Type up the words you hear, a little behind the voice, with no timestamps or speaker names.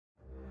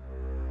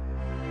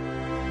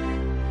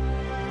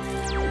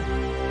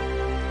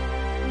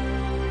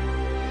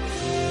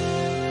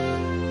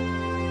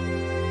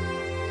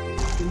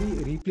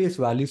replace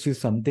values is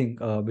something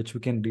which we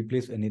can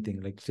replace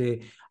anything. Like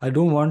say, I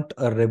don't want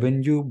a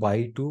revenue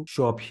by to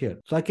show up here.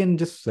 So I can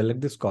just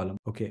select this column.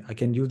 Okay, I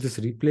can use this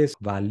replace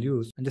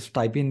values and just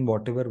type in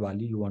whatever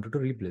value you wanted to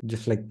replace.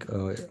 Just like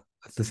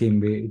it's the same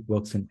way it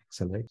works in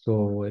Excel, right?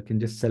 So I can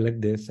just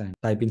select this and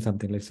type in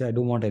something. Let's say I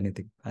don't want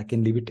anything. I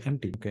can leave it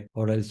empty. Okay.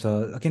 Or else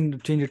I can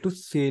change it to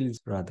sales,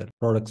 rather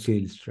product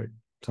sales, right?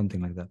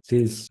 Something like that.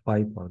 Sales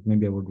pipe, or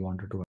maybe I would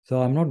want it to.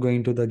 So I'm not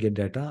going to the get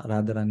data.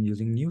 Rather, I'm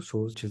using new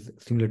source, which is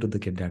similar to the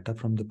get data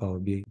from the Power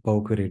BI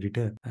Power Query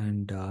editor.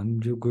 And I'm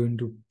going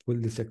to pull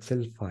this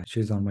Excel file, which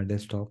is on my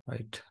desktop,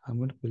 right? I'm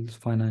going to pull this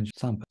financial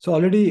sample. So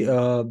already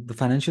the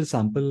financial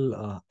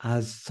sample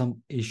has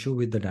some issue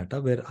with the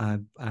data where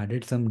I've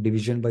added some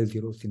division by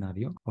zero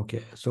scenario.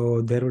 Okay,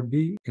 so there would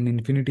be an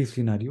infinity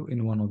scenario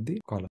in one of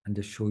the column, and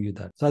just show you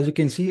that. So as you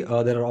can see,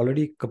 there are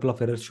already a couple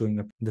of errors showing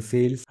up in the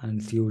sales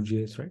and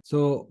COGS, right?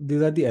 So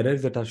these are the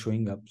errors that are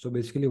showing up. So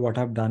basically what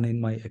I've done in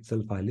my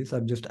Excel file is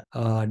I've just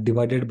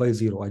divided by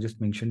zero. I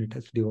just mentioned it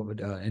as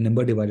a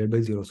number divided by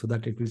zero, so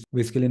that it is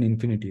basically an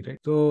infinity, right?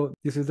 So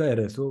this is the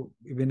error. So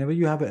whenever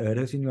you have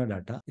errors in your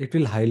data, it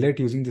will highlight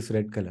using this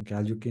red color. Okay,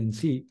 as you can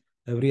see,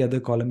 every other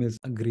column is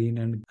a green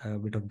and a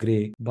bit of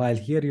gray, while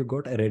here you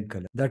got a red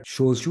color. That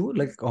shows you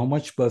like how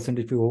much percent.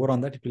 If you hover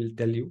on that, it will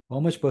tell you how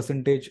much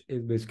percentage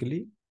is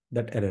basically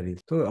that error is.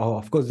 So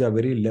of course there are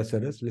very less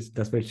errors.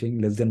 That's why it's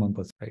saying less than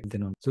 1%, right?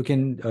 So you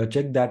can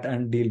check that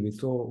and deal with.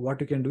 So what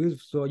you can do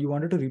is, so you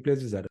wanted to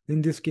replace this error.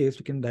 In this case,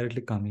 you can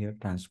directly come here,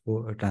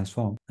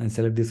 transform, and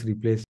select this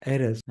replace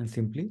errors, and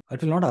simply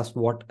it will not ask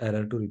what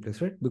error to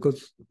replace, right?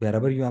 Because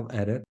wherever you have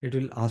error, it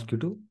will ask you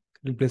to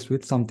replace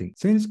with something.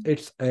 Since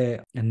it's a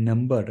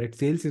number, right?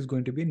 Sales is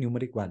going to be a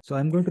numeric value. So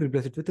I'm going to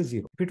replace it with a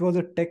zero. If it was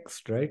a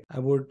text, right, I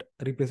would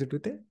replace it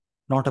with a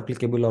not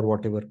applicable or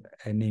whatever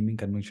a naming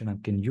convention I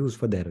can use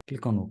for there.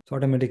 Click on OK. So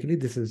automatically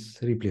this is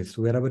replaced.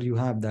 So wherever you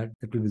have that,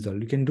 it will be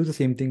resolved. You can do the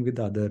same thing with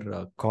the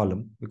other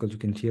column, because you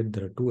can see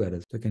there are two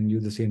errors. So you can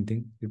use the same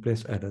thing,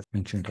 replace errors,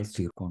 mention it as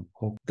zero.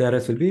 OK. The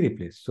errors will be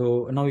replaced.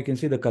 So now you can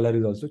see the color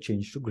is also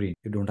changed to green.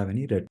 You don't have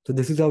any red. So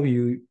this is how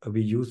we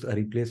use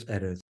replace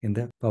errors in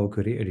the Power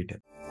Query editor.